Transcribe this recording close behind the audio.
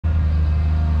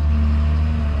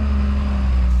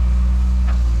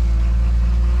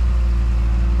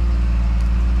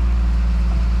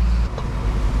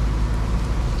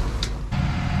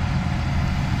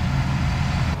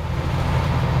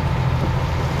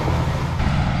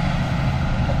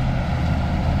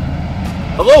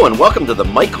Hello and welcome to the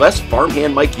Mike Less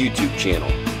Farmhand Mike YouTube channel,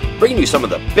 bringing you some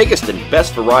of the biggest and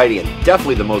best variety and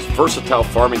definitely the most versatile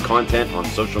farming content on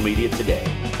social media today.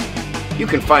 You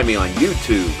can find me on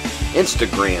YouTube,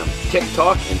 Instagram,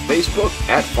 TikTok, and Facebook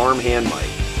at Farmhand Mike.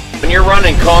 When you're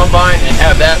running combine and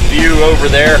have that view over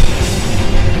there,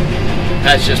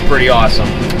 that's just pretty awesome.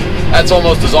 That's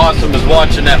almost as awesome as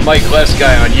watching that Mike Less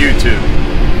guy on YouTube.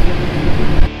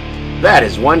 That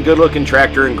is one good-looking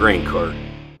tractor and grain cart.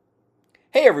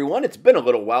 Hey everyone, it's been a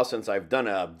little while since I've done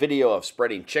a video of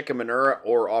spreading chicken manure,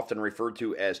 or often referred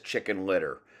to as chicken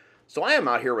litter. So I am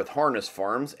out here with Harness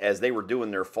Farms as they were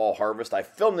doing their fall harvest. I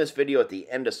filmed this video at the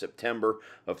end of September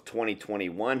of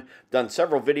 2021. Done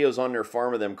several videos on their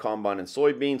farm of them combining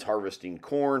soybeans, harvesting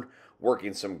corn,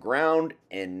 working some ground,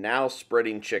 and now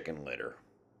spreading chicken litter.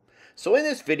 So in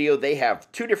this video, they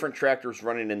have two different tractors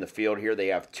running in the field here. They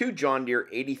have two John Deere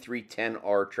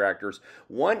 8310R tractors.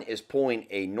 One is pulling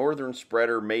a northern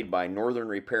spreader made by Northern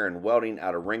Repair and Welding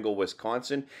out of Ringgold,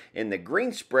 Wisconsin. And the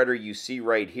green spreader you see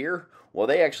right here, well,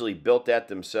 they actually built that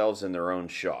themselves in their own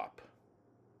shop.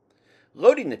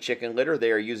 Loading the chicken litter, they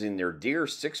are using their Deere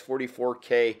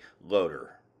 644K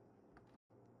loader.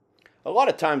 A lot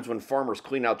of times when farmers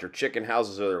clean out their chicken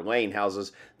houses or their laying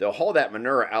houses, they'll haul that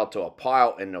manure out to a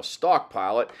pile and they'll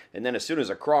stockpile it, and then as soon as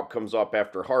a crop comes up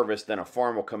after harvest, then a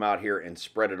farm will come out here and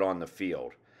spread it on the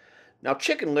field. Now,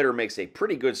 chicken litter makes a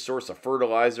pretty good source of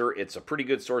fertilizer. It's a pretty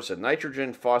good source of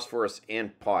nitrogen, phosphorus,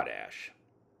 and potash.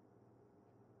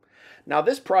 Now,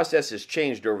 this process has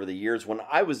changed over the years. When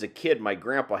I was a kid, my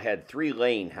grandpa had 3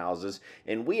 laying houses,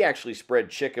 and we actually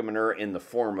spread chicken manure in the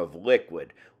form of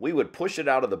liquid. We would push it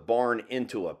out of the barn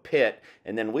into a pit,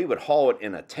 and then we would haul it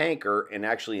in a tanker and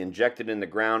actually inject it in the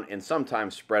ground and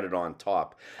sometimes spread it on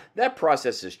top. That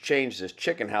process has changed as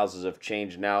chicken houses have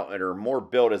changed now and are more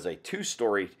built as a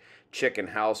 2-story chicken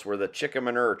house where the chicken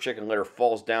manure or chicken litter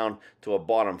falls down to a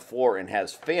bottom floor and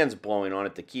has fans blowing on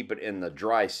it to keep it in the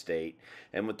dry state.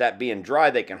 And with that being dry,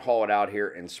 they can haul it out here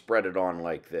and spread it on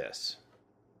like this.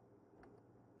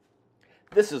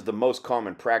 This is the most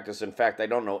common practice. In fact, I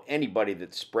don't know anybody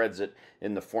that spreads it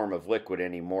in the form of liquid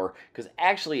anymore, because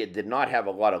actually it did not have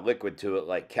a lot of liquid to it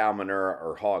like cow manure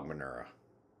or hog manure.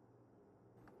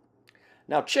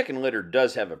 Now, chicken litter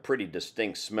does have a pretty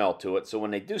distinct smell to it, so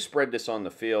when they do spread this on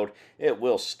the field, it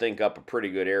will stink up a pretty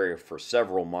good area for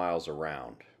several miles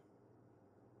around.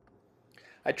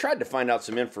 I tried to find out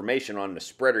some information on the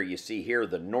spreader you see here,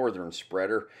 the Northern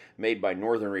spreader, made by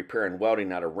Northern Repair and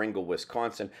Welding out of Ringgold,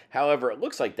 Wisconsin. However, it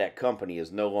looks like that company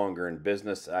is no longer in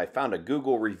business. I found a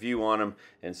Google review on them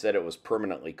and said it was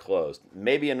permanently closed.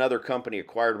 Maybe another company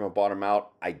acquired them and bought them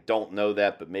out. I don't know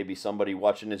that, but maybe somebody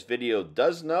watching this video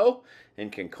does know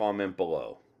and can comment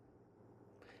below.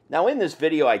 Now, in this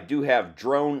video, I do have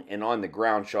drone and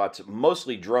on-the-ground shots,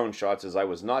 mostly drone shots, as I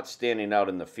was not standing out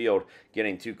in the field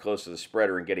getting too close to the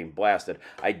spreader and getting blasted.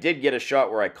 I did get a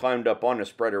shot where I climbed up on the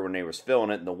spreader when they was filling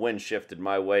it, and the wind shifted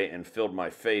my way and filled my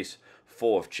face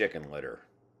full of chicken litter,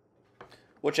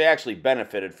 which I actually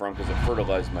benefited from because it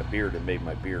fertilized my beard and made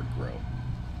my beard grow.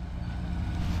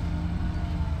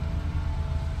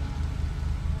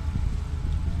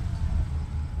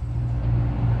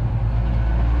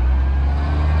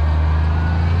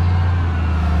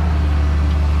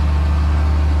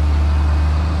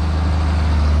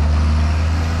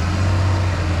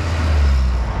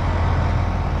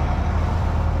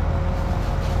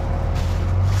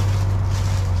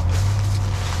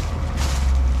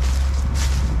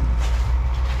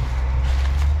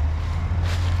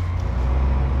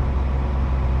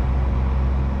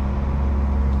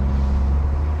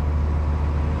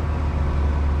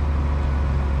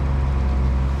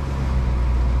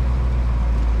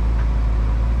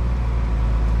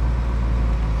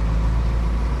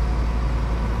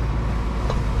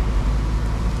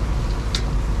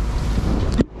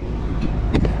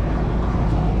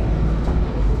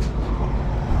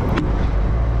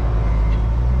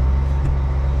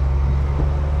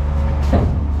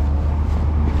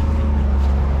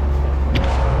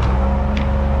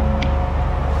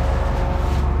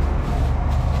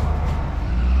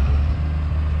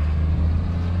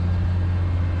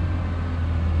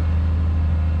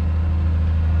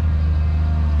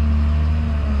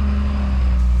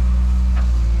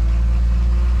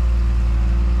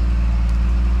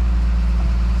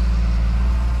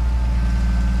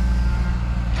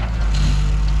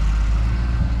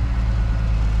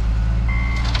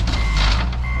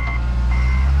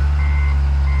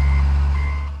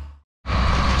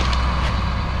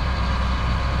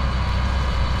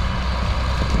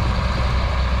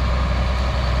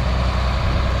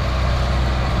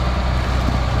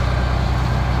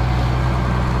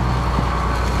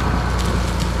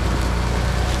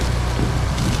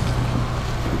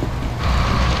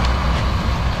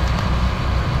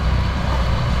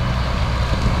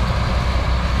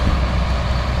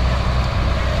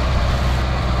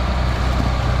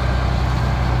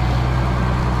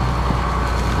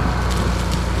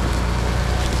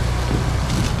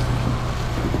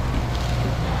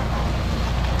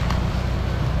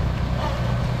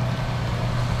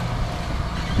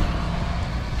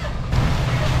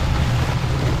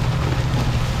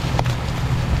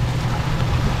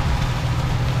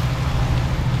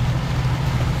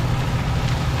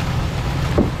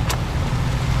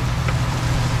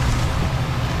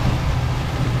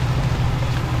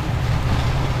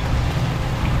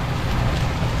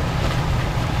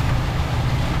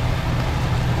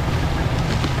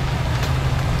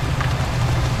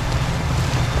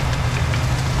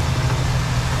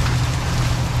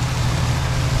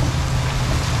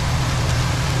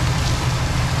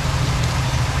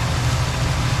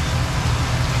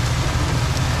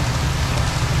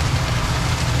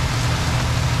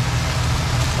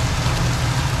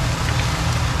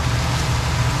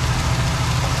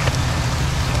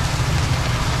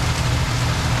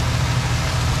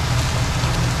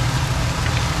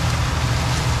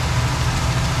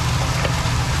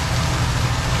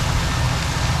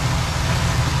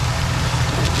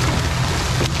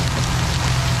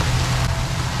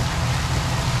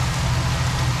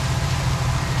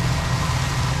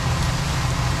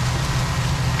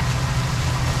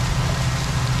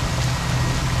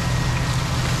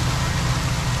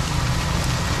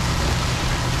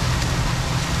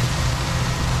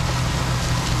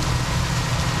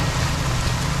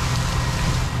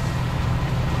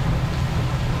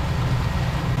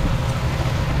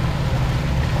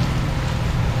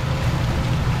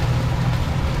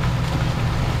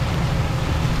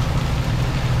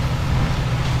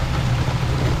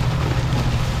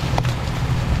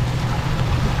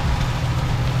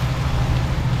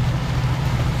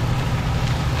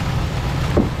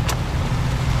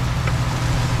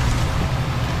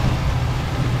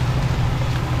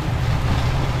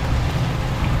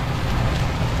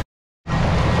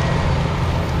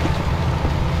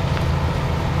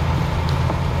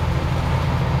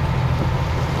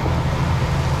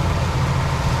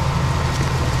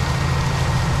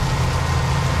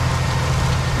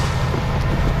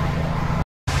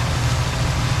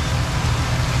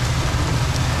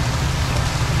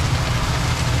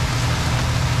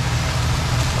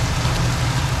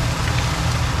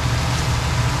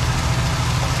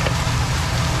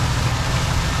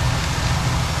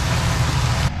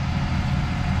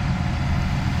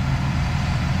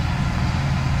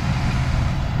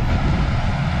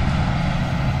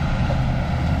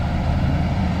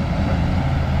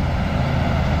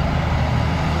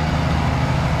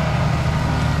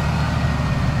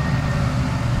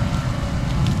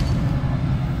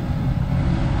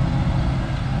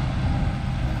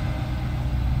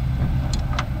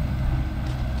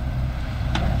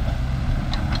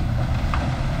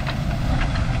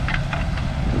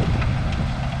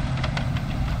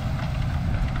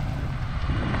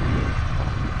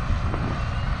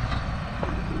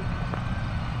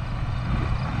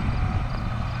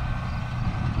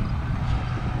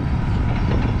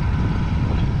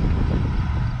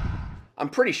 I'm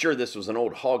pretty sure this was an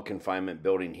old hog confinement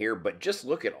building here, but just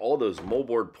look at all those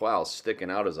moldboard plows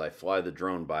sticking out as I fly the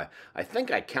drone by. I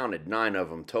think I counted 9 of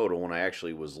them total when I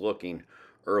actually was looking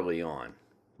early on.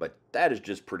 But that is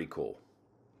just pretty cool.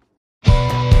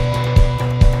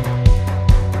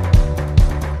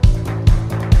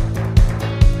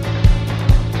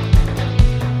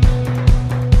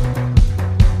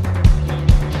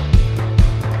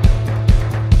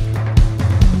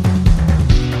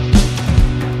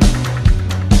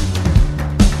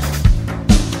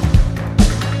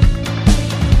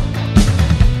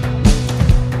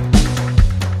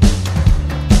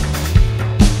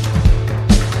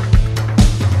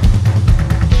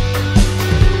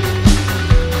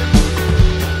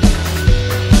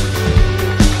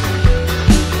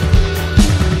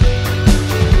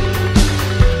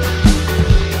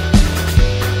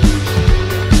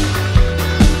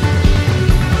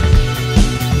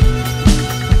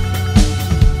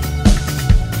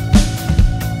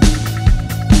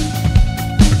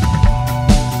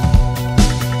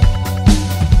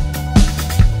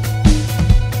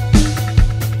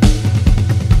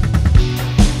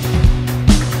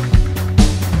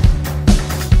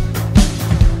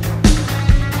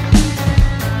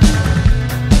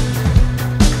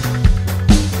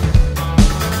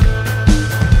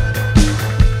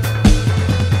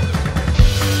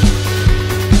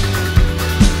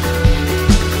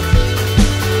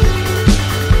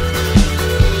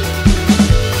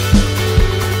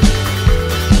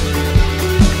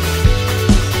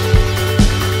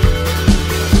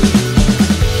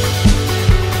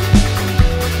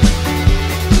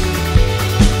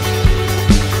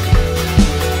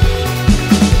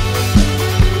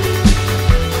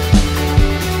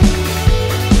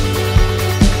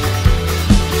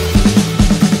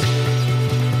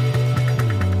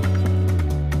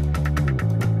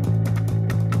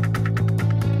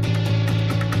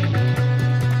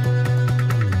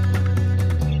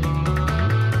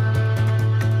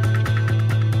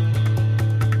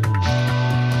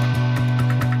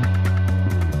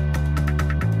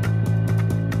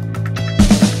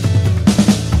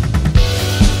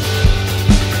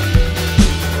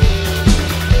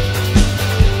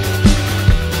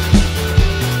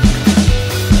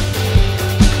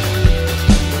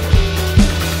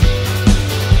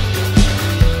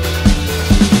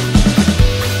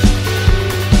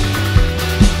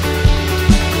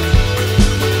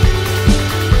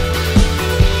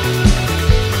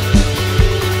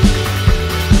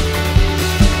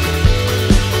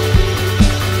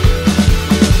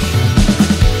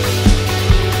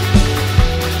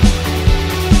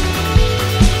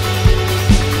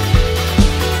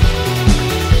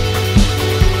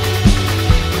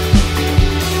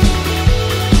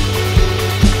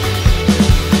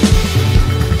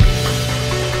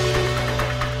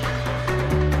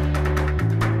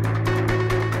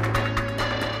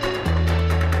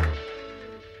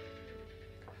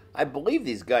 I believe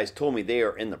these guys told me they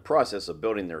are in the process of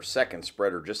building their second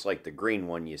spreader, just like the green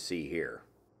one you see here.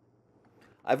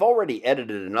 I've already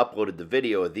edited and uploaded the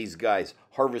video of these guys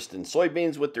harvesting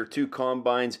soybeans with their 2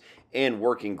 combines and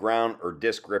working ground or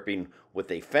disc ripping with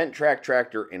a Fendt track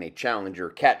tractor and a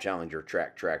Cat Challenger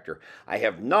track tractor. I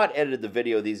have not edited the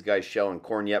video of these guys shelling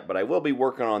corn yet, but I will be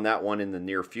working on that one in the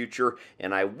near future,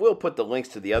 and I will put the links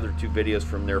to the other 2 videos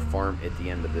from their farm at the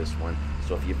end of this one.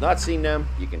 So if you've not seen them,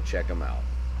 you can check them out.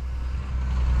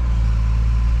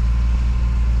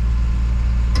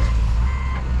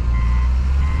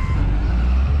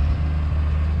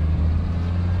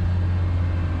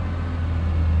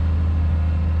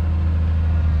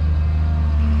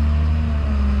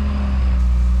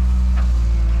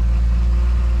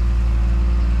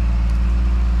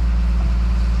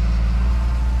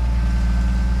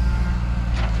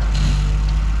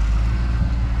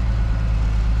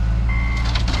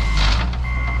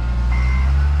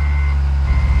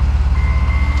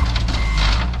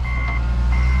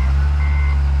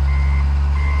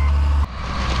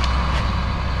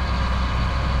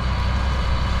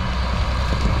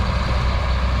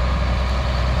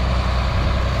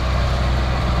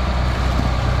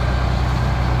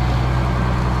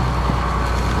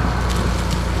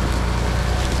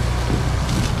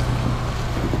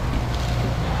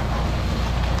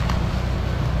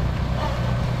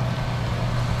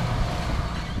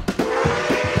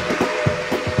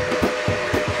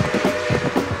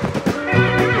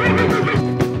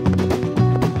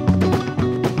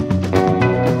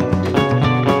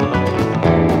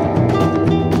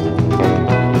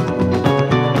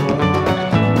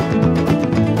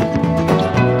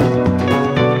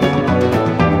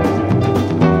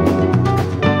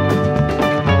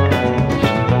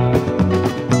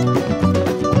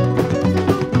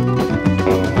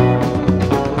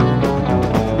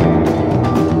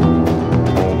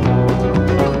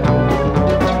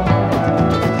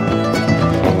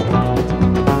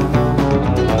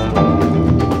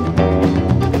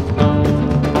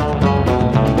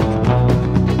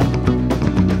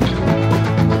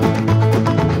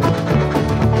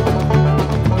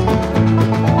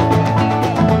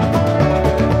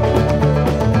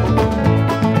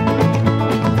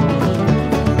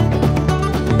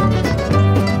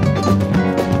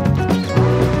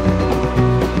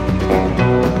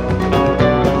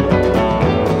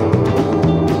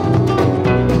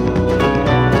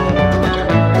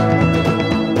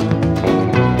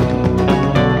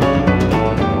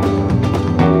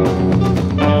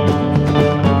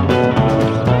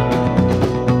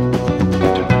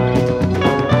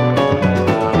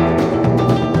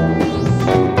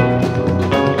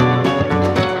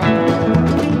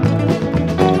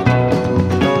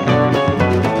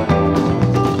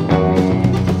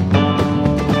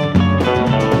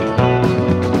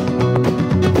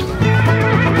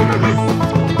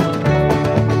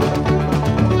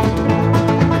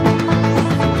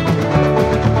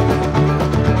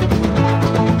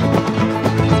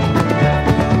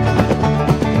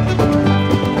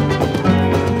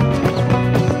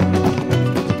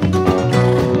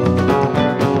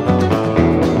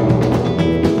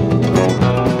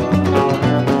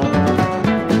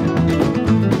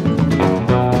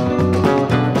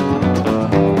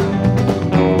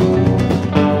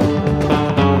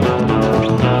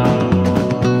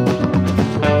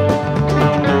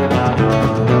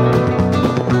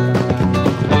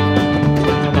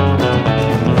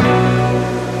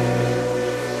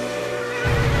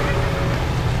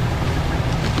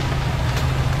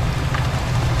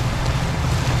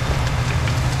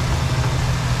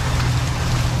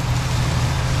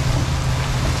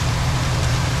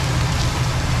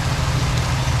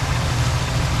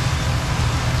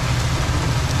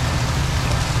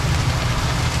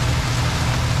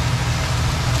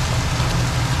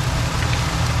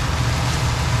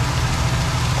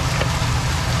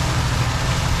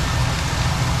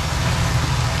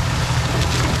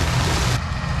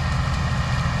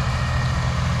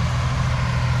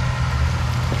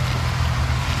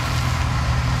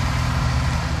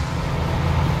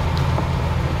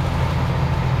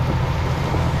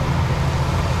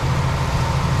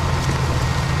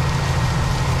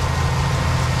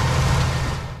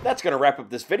 that's going to wrap up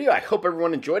this video. I hope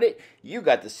everyone enjoyed it. You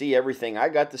got to see everything I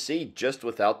got to see just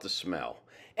without the smell.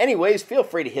 Anyways, feel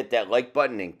free to hit that like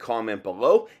button and comment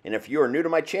below. And if you are new to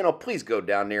my channel, please go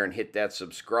down there and hit that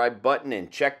subscribe button and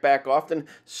check back often.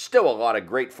 Still a lot of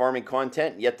great farming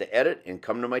content yet to edit and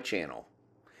come to my channel.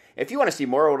 If you want to see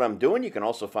more of what I'm doing, you can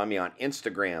also find me on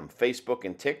Instagram, Facebook,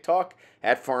 and TikTok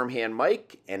at Farmhand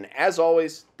Mike. And as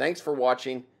always, thanks for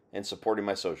watching and supporting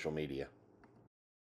my social media.